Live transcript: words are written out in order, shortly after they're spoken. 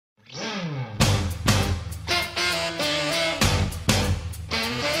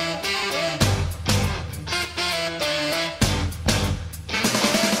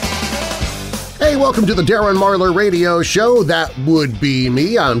welcome to the Darren Marlar Radio Show. That would be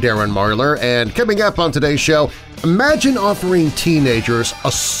me. I'm Darren Marlar, and coming up on today's show, imagine offering teenagers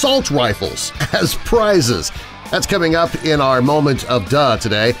assault rifles as prizes. That's coming up in our Moment of Duh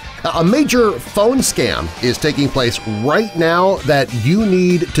today. A major phone scam is taking place right now that you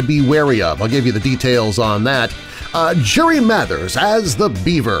need to be wary of. I'll give you the details on that. Jerry Mathers as the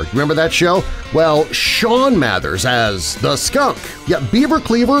Beaver. Remember that show? Well, Sean Mathers as the Skunk. Yeah, Beaver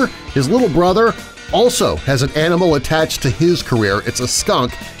Cleaver, his little brother, also has an animal attached to his career. It's a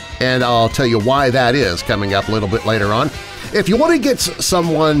skunk, and I'll tell you why that is coming up a little bit later on. If you want to get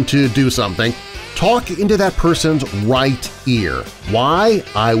someone to do something, talk into that person's right ear. Why?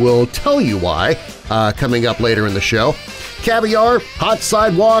 I will tell you why coming up later in the show. Caviar, hot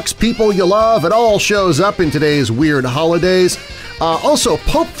sidewalks, people you love, it all shows up in today's weird holidays. Also,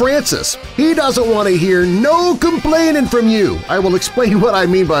 Pope Francis, he doesn't want to hear no complaining from you. I will explain what I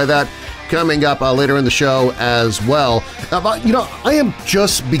mean by that coming up later in the show as well. I am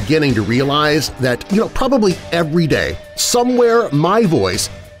just beginning to realize that, probably every day, somewhere my voice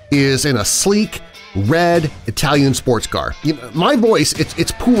is in a sleek, red Italian sports car. My voice,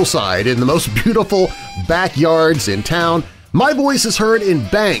 it's poolside in the most beautiful backyards in town. My voice is heard in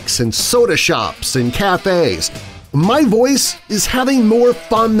banks and soda shops and cafes. My voice is having more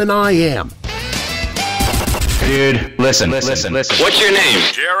fun than I am. Dude, listen. What's your name?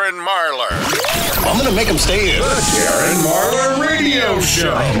 Darren Marlar. I'm gonna make him stay in. The Darren Marlar Radio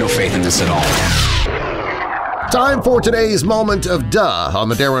Show. I have no faith in this at all. Time for today's Moment of Duh on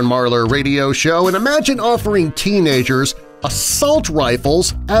the Darren Marlar Radio Show, and imagine offering teenagers assault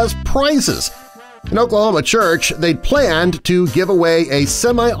rifles as prizes. In Oklahoma church, they'd planned to give away a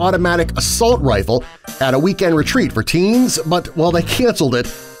semi-automatic assault rifle at a weekend retreat for teens, but they canceled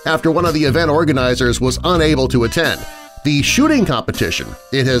it after one of the event organizers was unable to attend. The shooting competition,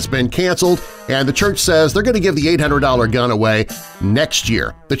 it has been canceled, and the church says they're going to give the $800 gun away next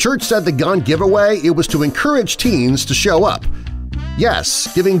year. The church said the gun giveaway, it was to encourage teens to show up.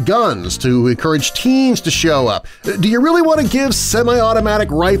 Yes, giving guns to encourage teens to show up. Do you really want to give semi-automatic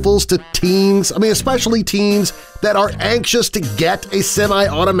rifles to teens? I mean, especially teens that are anxious to get a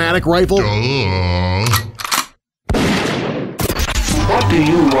semi-automatic rifle? What do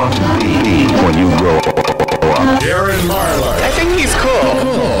you want to be when you grow up? Darren Marlar. I think he's cool.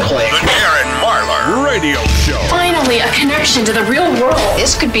 The Darren Marlar Radio Show. Finally, a connection to the real world.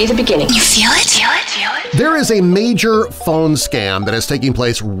 This could be the beginning. You feel it? Feel it? There is a major phone scam that is taking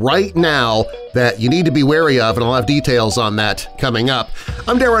place right now that you need to be wary of, and I'll have details on that coming up.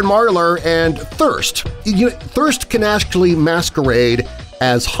 I'm Darren Marlar, and thirst. Thirst can actually masquerade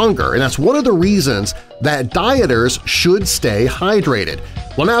as hunger, and that's one of the reasons that dieters should stay hydrated.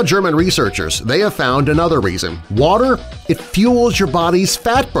 Well, now German researchers, they have found another reason. Water, it fuels your body's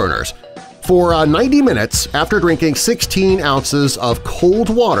fat burners. For 90 minutes after drinking 16 ounces of cold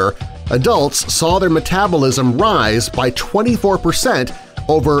water, adults saw their metabolism rise by 24%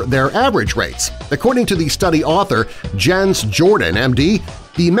 over their average rates. According to the study author Jens Jordan, MD,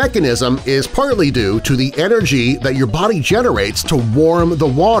 the mechanism is partly due to the energy that your body generates to warm the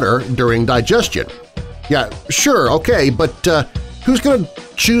water during digestion. Yeah, sure, okay, but who's going to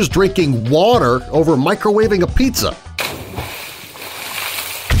choose drinking water over microwaving a pizza?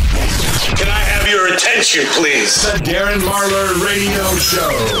 Can I have your attention, please? The Darren Marlar Radio Show.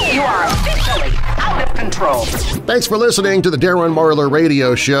 You are officially out of control. Thanks for listening to the Darren Marlar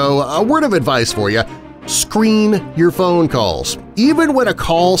Radio Show. A word of advice for you. Screen your phone calls. Even when a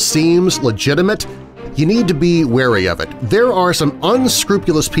call seems legitimate, you need to be wary of it. There are some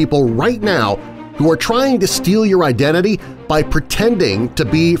unscrupulous people right now who are trying to steal your identity by pretending to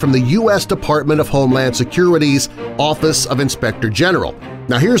be from the U.S. Department of Homeland Security's Office of Inspector General.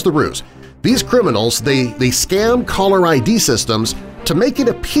 Now here's the ruse. These criminals, they scam caller ID systems to make it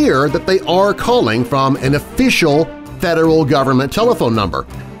appear that they are calling from an official federal government telephone number.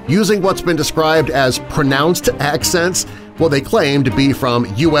 Using what's been described as pronounced accents, they claim to be from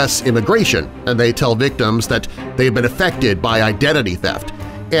U.S. immigration, and they tell victims that they've been affected by identity theft.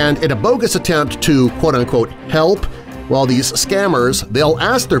 And in a bogus attempt to quote-unquote help, these scammers, they'll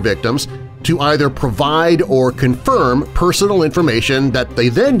ask their victims to either provide or confirm personal information that they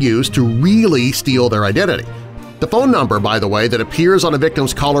then use to really steal their identity. The phone number, by the way, that appears on a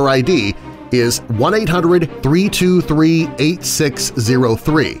victim's caller ID is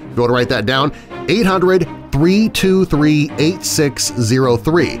 1-800-323-8603. If you want to write that down,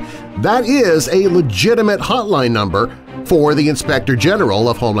 800-323-8603. That is a legitimate hotline number for the Inspector General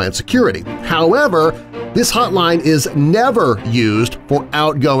of Homeland Security. However, this hotline is never used for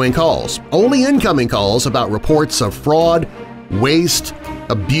outgoing calls, only incoming calls about reports of fraud, waste,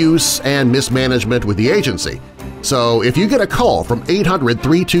 abuse, and mismanagement with the agency. So if you get a call from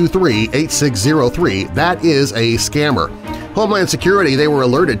 800-323-8603, that is a scammer. Homeland Security, they were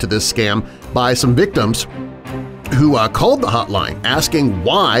alerted to this scam by some victims who called the hotline asking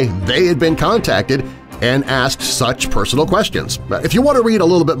why they had been contacted and asked such personal questions. If you want to read a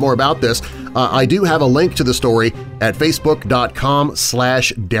little bit more about this, I do have a link to the story at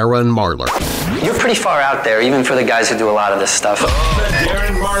facebook.com/Darren Marlar. You're pretty far out there, even for the guys who do a lot of this stuff. The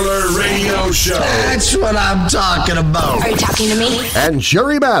Darren Marlar Radio Show. That's what I'm talking about. Are you talking to me? And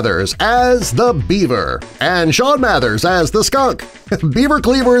Jerry Mathers as the Beaver, and Sean Mathers as the Skunk. Beaver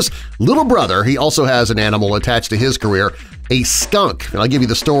Cleaver's little brother, he also has an animal attached to his career, a skunk, and I'll give you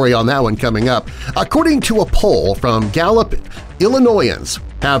the story on that one coming up. According to a poll from Gallup, Illinoisans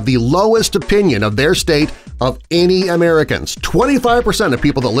have the lowest opinion of their state of any Americans. 25% of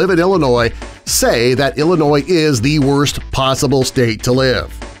people that live in Illinois say that Illinois is the worst possible state to live,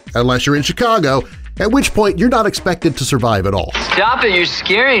 unless you're in Chicago, at which point you're not expected to survive at all. Stop it, you're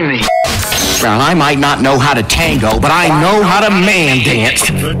scaring me. Well, I might not know how to tango, but I know how to man dance.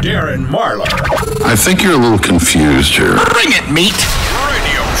 The Darren Marlar I think you're a little confused here. Bring it, meat.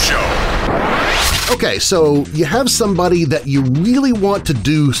 Radio Show. Okay, so you have somebody that you really want to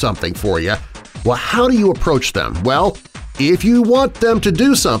do something for you. Well, how do you approach them? Well, if you want them to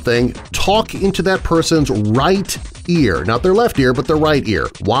do something, talk into that person's right ear. Not their left ear, but their right ear.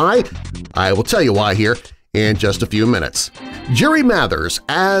 Why? I will tell you why here in just a few minutes. Jerry Mathers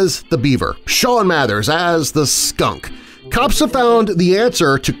as the Beaver, Sean Mathers as the Skunk. Cops have found the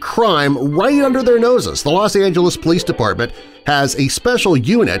answer to crime right under their noses. The Los Angeles Police Department has a special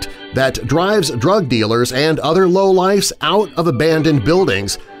unit that drives drug dealers and other lowlifes out of abandoned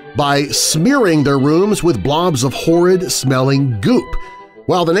buildings by smearing their rooms with blobs of horrid-smelling goop.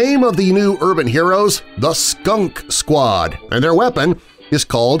 Well, the name of the new urban heroes, the Skunk Squad, and their weapon is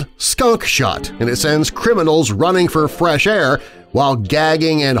called Skunk Shot, and it sends criminals running for fresh air while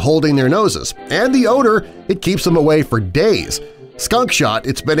gagging and holding their noses. And the odor, it keeps them away for days. Skunk Shot,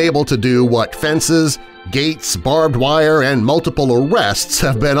 it's been able to do what fences, gates, barbed wire, and multiple arrests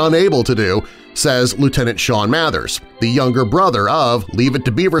have been unable to do, says Lieutenant Sean Mathers, the younger brother of Leave It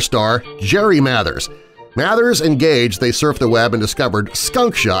to Beaver star Jerry Mathers. Mathers and Gage, they surfed the web and discovered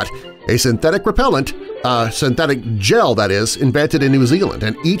Skunk Shot, a synthetic repellent, synthetic gel that is, invented in New Zealand,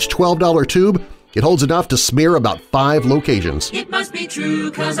 and each $12 tube, it holds enough to smear about 5 locations. It must be true,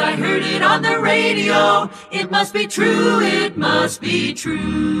 'cause I heard it on the radio. It must be true, it must be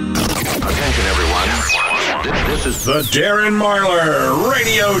true. Attention, everyone. This is the Darren Marlar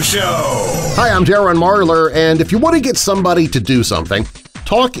Radio Show. Hi, I'm Darren Marlar, and if you want to get somebody to do something,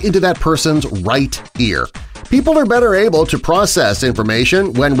 talk into that person's right ear. People are better able to process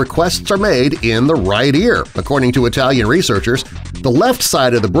information when requests are made in the right ear. According to Italian researchers, the left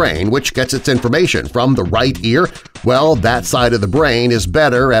side of the brain, which gets its information from the right ear, well, that side of the brain is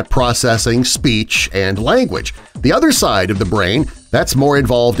better at processing speech and language. The other side of the brain, that's more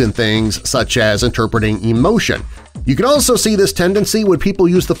involved in things such as interpreting emotion. You can also see this tendency when people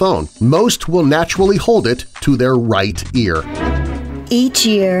use the phone. Most will naturally hold it to their right ear. Each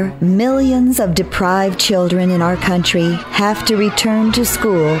year, millions of deprived children in our country have to return to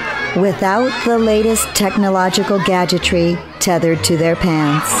school without the latest technological gadgetry tethered to their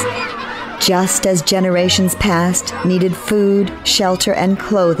pants. Just as generations past needed food, shelter, and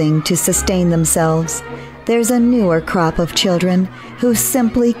clothing to sustain themselves, there's a newer crop of children who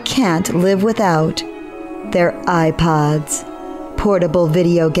simply can't live without their iPods, portable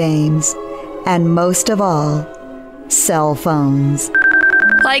video games, and most of all, cell phones.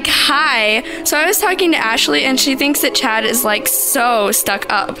 Like, hi. So I was talking to Ashley and she thinks that Chad is like so stuck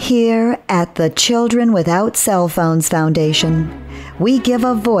up. Here at the Children Without Cell Phones Foundation, we give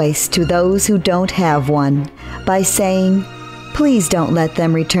a voice to those who don't have one by saying, please don't let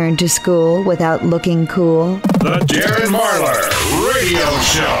them return to school without looking cool. The Darren Marlar Radio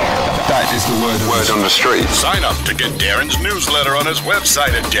Show. That is the word on the street. Sign up to get Darren's newsletter on his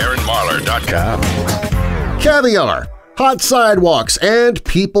website at darrenmarlar.com. Caviar, hot sidewalks, and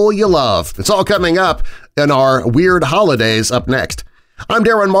people you love. It's all coming up in our Weird Holidays up next. I'm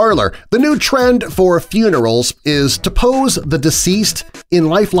Darren Marlar. The new trend for funerals is to pose the deceased in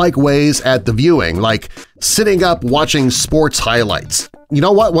lifelike ways at the viewing, like sitting up watching sports highlights. You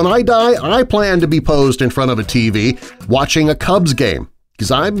know what? When I die, I plan to be posed in front of a TV watching a Cubs game, because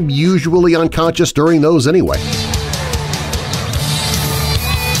I'm usually unconscious during those anyway.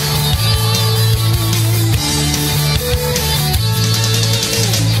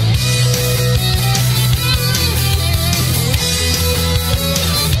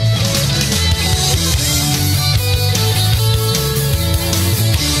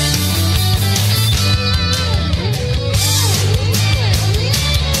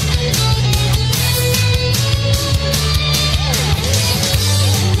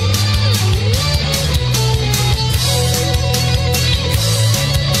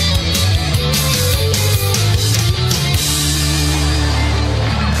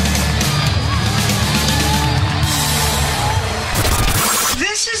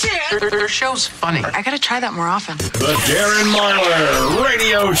 Their show's funny. I gotta try that more often. The Darren Marlar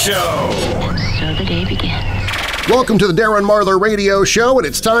Radio Show. So the day begins. Welcome to the Darren Marlar Radio Show, and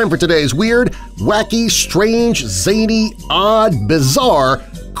it's time for today's weird, wacky, strange, zany, odd, bizarre,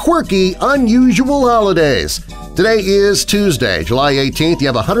 quirky, unusual holidays. Today is Tuesday, July 18th. You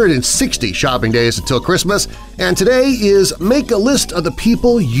have 160 shopping days until Christmas, and today is Make a List of the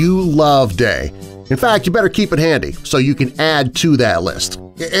People You Love Day. In fact, you better keep it handy so you can add to that list.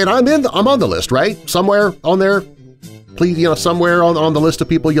 And I'm on the list, right? Somewhere on there? Please, somewhere on the list of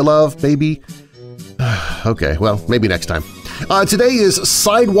people you love, maybe? Okay, well, maybe next time. Today is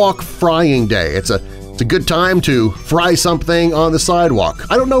Sidewalk Frying Day. It's a good time to fry something on the sidewalk.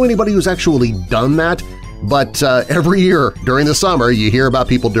 I don't know anybody who's actually done that, but every year during the summer you hear about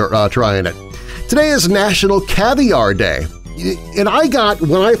people trying it. Today is National Caviar Day. And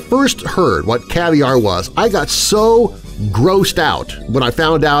when I first heard what caviar was, I got so grossed out when I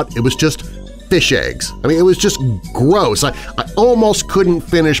found out it was just fish eggs. I mean, it was just gross. I almost couldn't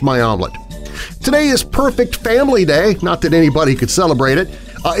finish my omelet. Today is Perfect Family Day, not that anybody could celebrate it.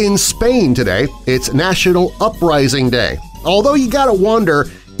 In Spain today, it's National Uprising Day. Although you gotta wonder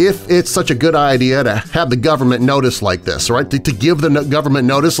if it's such a good idea to have the government notice like this, right? To give the government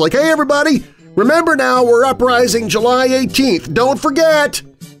notice like, hey everybody, remember now we're uprising July 18th, don't forget!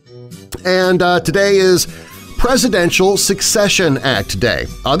 And today is Presidential Succession Act Day.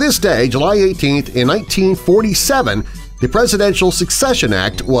 On this day, July 18th, in 1947, the Presidential Succession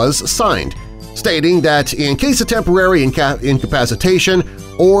Act was signed, stating that in case of temporary incapacitation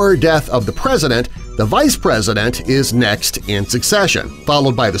or death of the president, the vice president is next in succession,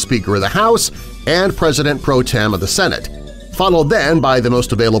 followed by the Speaker of the House and President pro tem of the Senate, followed then by the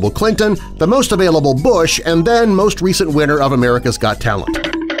most available Clinton, the most available Bush, and then most recent winner of America's Got Talent.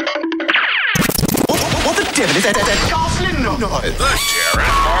 What the devil is that ghastly noise? The Darren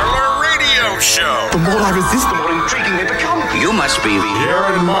Marlar Radio Show. The more I resist, the more intriguing they become. You must be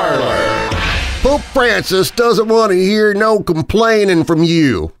Darren Marlar. Pope Francis doesn't want to hear no complaining from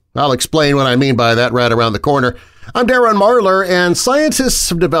you. I'll explain what I mean by that right around the corner. I'm Darren Marlar, and scientists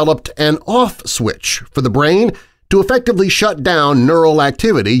have developed an off switch for the brain to effectively shut down neural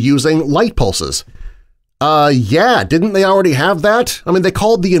activity using light pulses. Yeah, didn't they already have that? I mean, they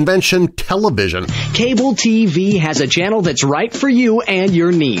called the invention television. Cable TV has a channel that's right for you and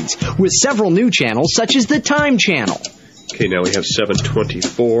your needs, with several new channels such as the Time Channel. Okay, now we have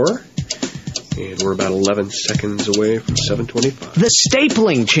 724. And we're about 11 seconds away from 725. The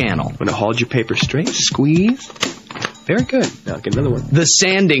Stapling Channel. Want to hold your paper straight, squeeze. Very good. Now get another one. The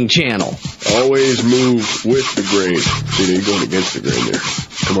Sanding Channel. Always move with the grain. See, you're going against the grain there.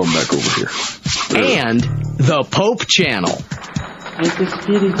 Come on back over here. And the Pope Channel. Et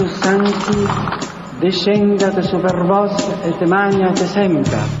Spiritus Sancti descendat super vos et magna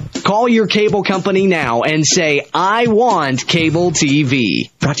semper. Call your cable company now and say, I want cable TV.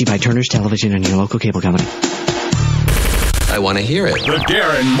 Brought to you by Turner's Television and your local cable company. I want to hear it. The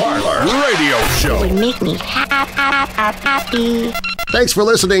Darren Marlar Radio Show. It would make me happy. Thanks for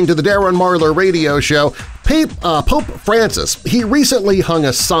listening to the Darren Marlar Radio Show. Pope Francis, he recently hung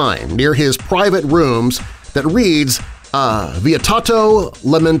a sign near his private rooms that reads, Vietato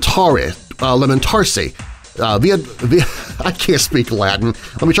Lamentarsi. I can't speak Latin.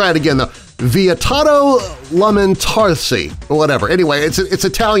 Let me try it again, though. Vietato Lamentarsi, or whatever. Anyway, it's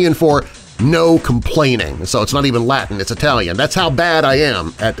Italian for no complaining, so it's not even Latin, it's Italian. That's how bad I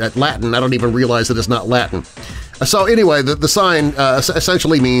am at Latin. I don't even realize that it's not Latin. So anyway, the sign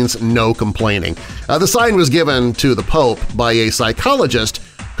essentially means no complaining. The sign was given to the Pope by a psychologist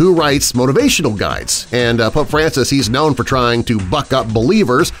who writes motivational guides, and Pope Francis, he's known for trying to buck up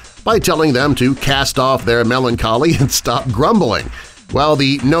believers by telling them to cast off their melancholy and stop grumbling. While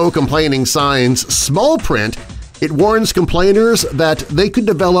the no complaining sign's small print, it warns complainers that they could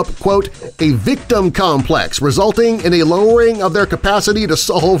develop, quote, a victim complex resulting in a lowering of their capacity to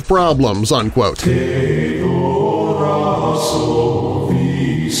solve problems, unquote.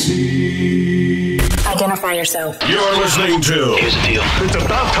 Identify yourself. You're listening to... Here's the deal. It's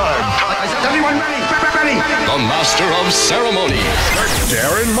about time. Is everyone ready? Ready? The Master of Ceremony. The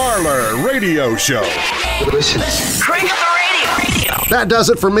Darren Marlar Radio Show. Listen. Crank up the radio. That does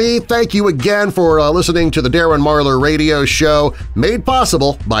it for me. Thank you again for listening to the Darren Marlar Radio Show, made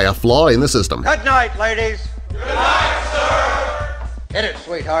possible by a flaw in the system. Good night, ladies. Good night, sir. Hit it,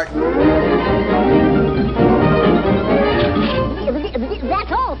 sweetheart.